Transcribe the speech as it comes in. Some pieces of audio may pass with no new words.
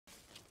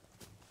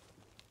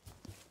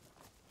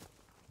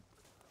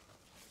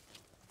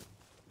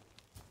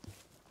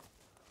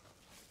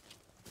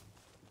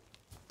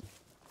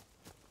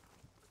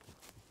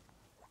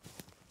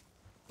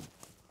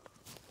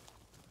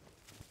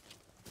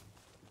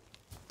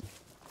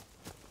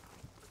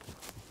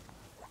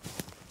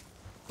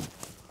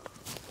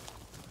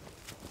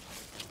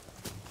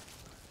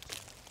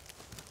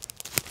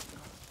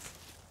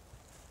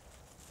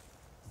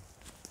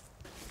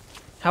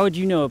How would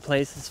you know a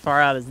place as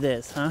far out as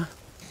this, huh?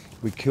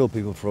 We kill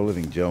people for a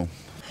living, Joe.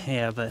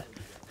 Yeah, but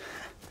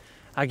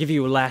I'll give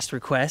you a last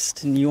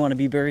request, and you want to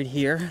be buried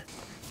here?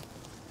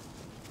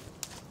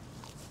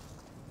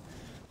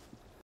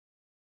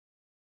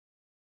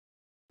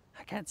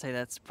 I can't say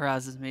that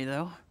surprises me,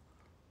 though.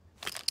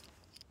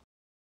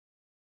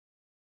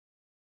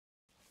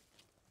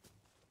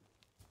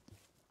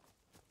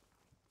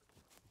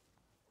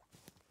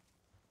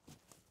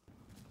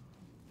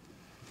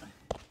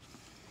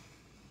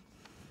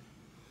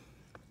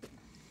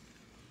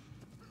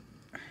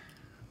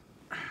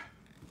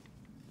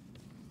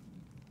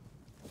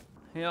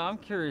 You know, I'm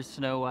curious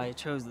to know why you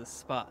chose this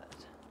spot.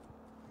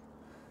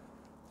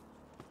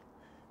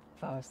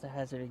 If I was to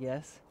hazard a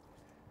guess,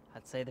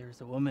 I'd say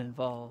there's a woman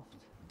involved.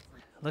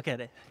 Look at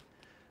it.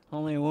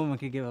 Only a woman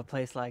could give a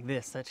place like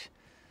this such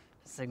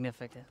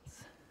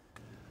significance.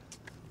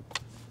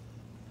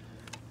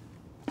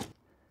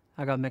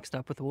 I got mixed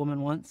up with a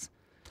woman once.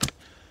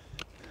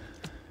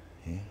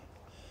 Yeah?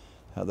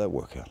 How'd that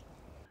work out?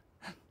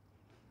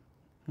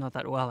 Not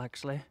that well,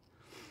 actually.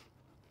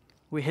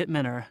 We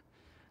hitmen are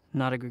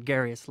not a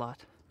gregarious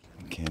lot.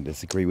 Can't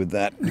disagree with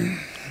that.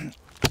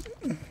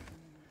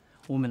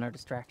 Women are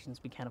distractions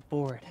we can't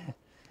afford.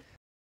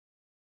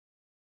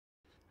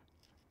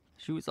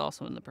 She was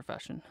also in the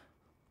profession.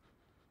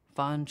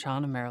 Fine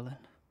China, Maryland.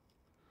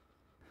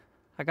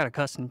 I got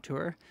accustomed to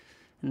her,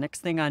 and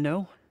next thing I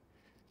know,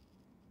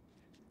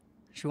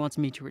 she wants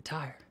me to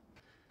retire.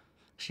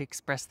 She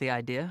expressed the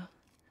idea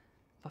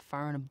by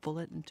firing a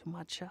bullet into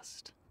my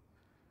chest.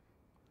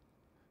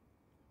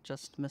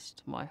 Just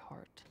missed my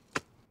heart.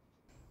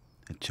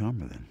 A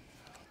charmer, then.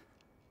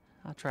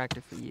 I tracked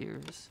her for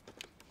years.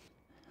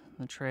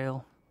 The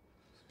trail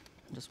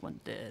just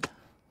went dead.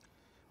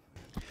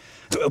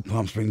 Well,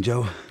 Palm Spring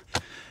Joe,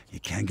 you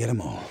can't get them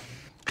all.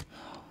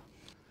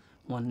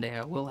 One day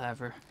I will have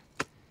her,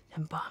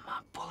 and by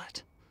my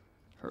bullet,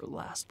 her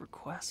last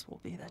request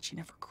will be that she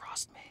never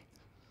crossed me.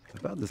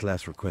 About this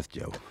last request,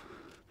 Joe.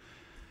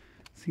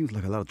 Seems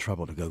like a lot of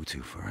trouble to go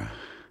to for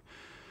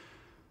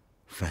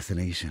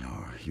fascination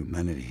or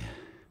humanity.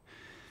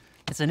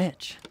 It's an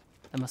itch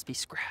that must be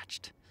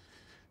scratched.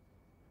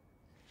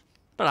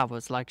 But I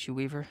always liked you,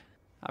 Weaver.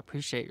 I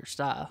appreciate your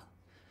style.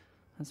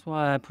 That's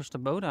why I pushed a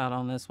boat out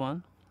on this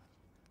one.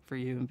 For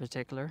you in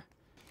particular.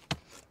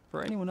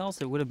 For anyone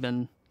else, it would have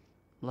been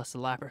less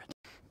elaborate.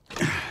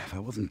 If I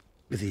wasn't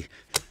busy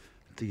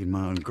digging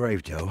my own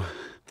grave, Joe,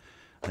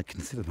 I'd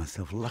consider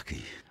myself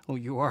lucky. Oh,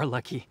 you are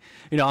lucky.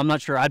 You know, I'm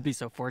not sure I'd be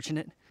so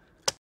fortunate.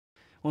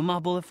 When my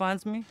bullet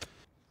finds me,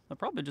 they'll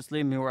probably just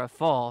leave me where I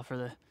fall for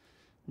the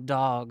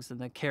dogs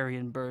and the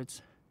carrion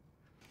birds.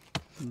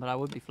 But I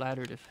would be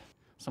flattered if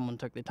someone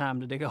took the time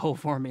to dig a hole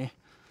for me.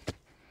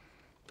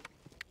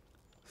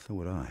 So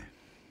would I.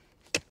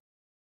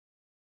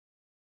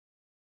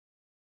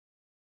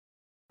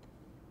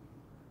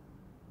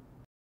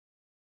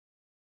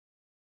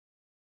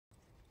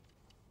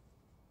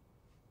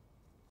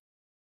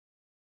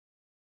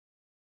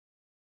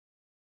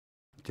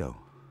 Joe,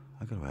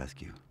 I gotta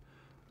ask you,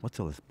 what's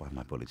all this buy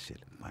my bullet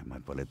shit? Buy my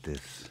bullet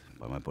this,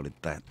 buy my bullet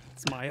that?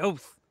 It's my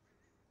oath.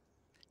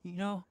 You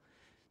know,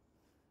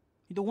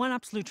 the one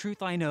absolute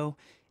truth I know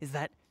is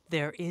that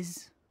there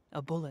is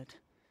a bullet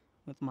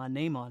with my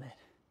name on it.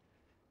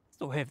 It's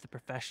the way of the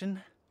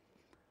profession.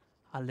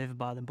 I live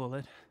by the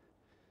bullet,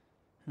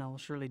 and I will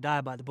surely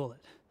die by the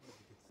bullet.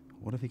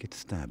 What if he gets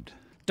stabbed?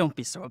 Don't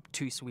be so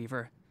obtuse,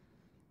 Weaver.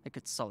 It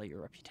could sully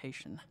your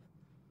reputation.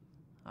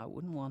 I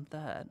wouldn't want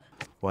that.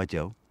 Why,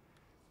 Joe?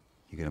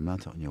 You gonna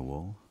mount it on your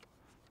wall,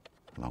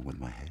 along with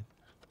my head?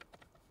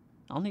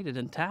 I'll need it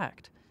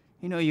intact.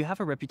 You know, you have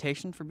a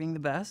reputation for being the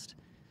best.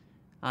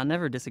 I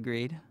never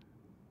disagreed.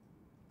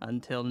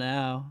 Until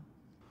now.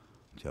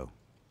 Joe,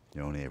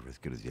 you're only ever as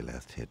good as your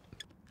last hit.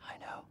 I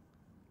know.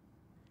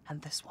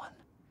 And this one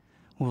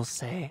will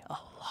say a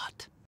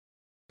lot.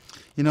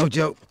 You know,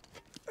 Joe,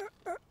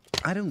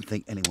 I don't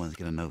think anyone's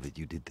gonna know that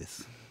you did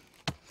this.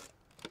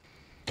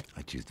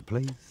 I choose the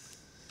place.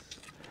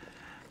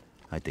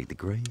 I dig the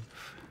grave.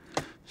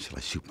 Shall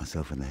I shoot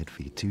myself in the head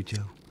for you too,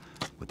 Joe?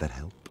 Would that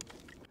help?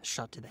 A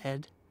shot to the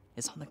head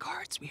is on the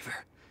cards,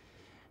 Weaver.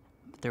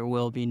 But there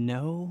will be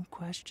no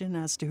question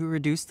as to who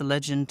reduced the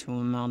legend to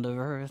a mound of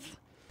earth.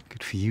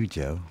 Good for you,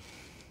 Joe.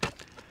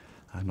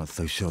 I'm not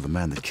so sure the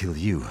man that killed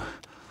you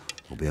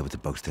will be able to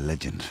boast a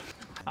legend.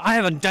 I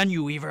haven't done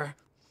you, Weaver.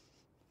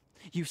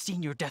 You've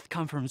seen your death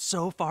come from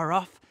so far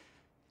off.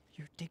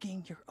 You're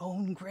digging your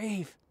own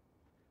grave.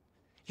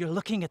 You're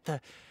looking at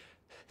the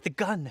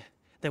gun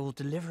that will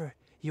deliver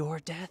your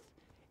death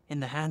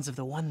in the hands of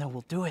the one that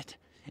will do it,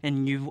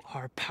 and you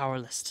are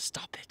powerless to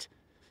stop it.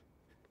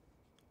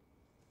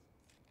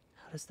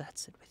 How does that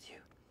sit with you?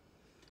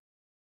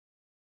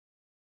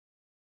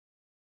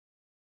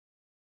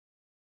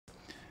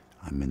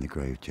 I'm in the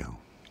grave, Joe.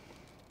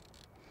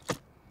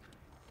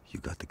 You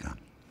got the gun.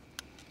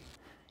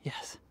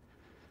 Yes.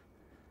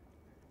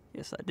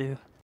 Yes, I do.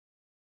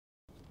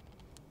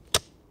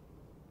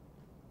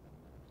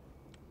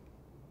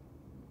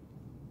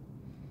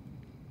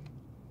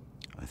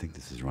 I think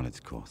this is has run its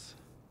course.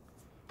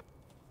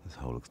 This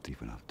hole looks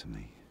deep enough to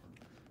me.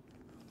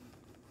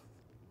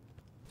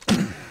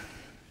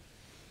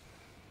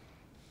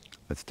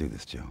 Let's do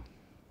this, Joe.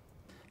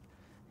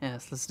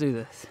 Yes, let's do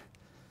this.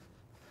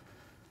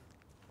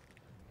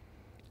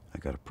 I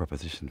got a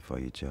proposition for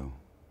you, Joe.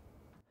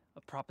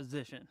 A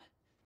proposition.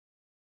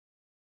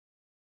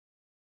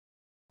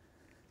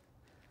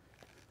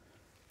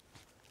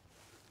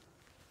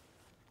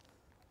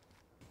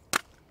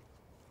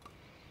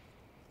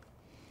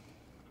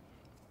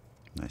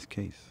 Nice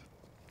case.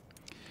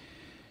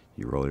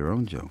 You roll your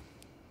own, Joe.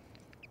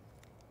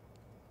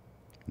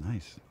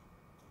 Nice.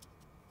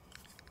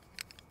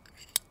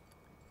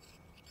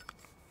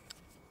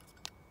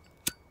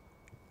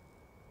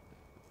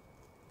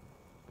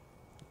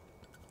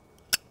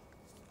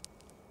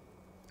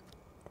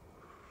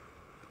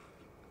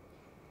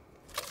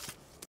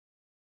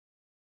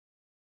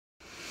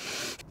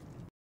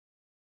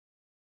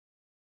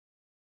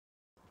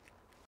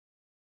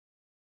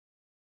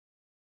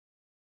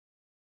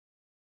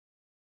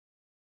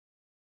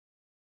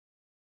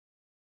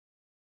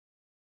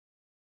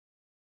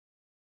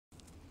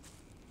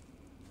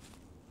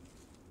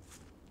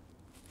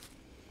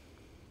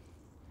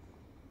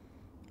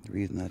 The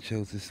reason I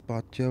chose this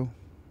spot, Joe?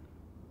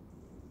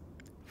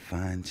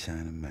 Fine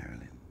China,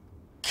 Maryland.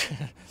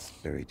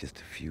 Buried just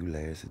a few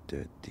layers of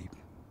dirt deep.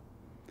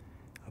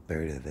 I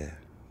buried her there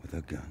with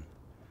her gun.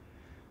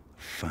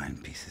 A fine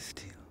piece of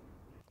steel.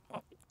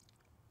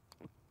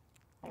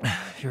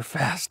 You're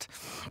fast.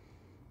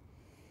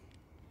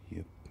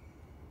 Yep.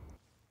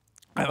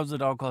 How's the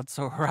dog got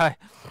so high?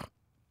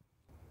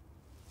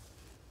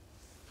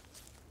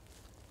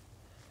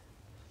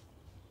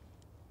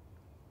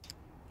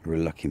 You're a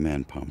lucky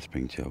man, Palm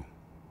Spring Joe.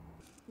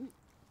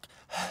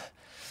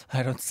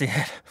 I don't see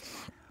it.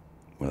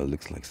 Well, it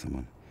looks like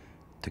someone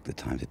took the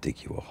time to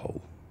dig you a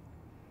hole.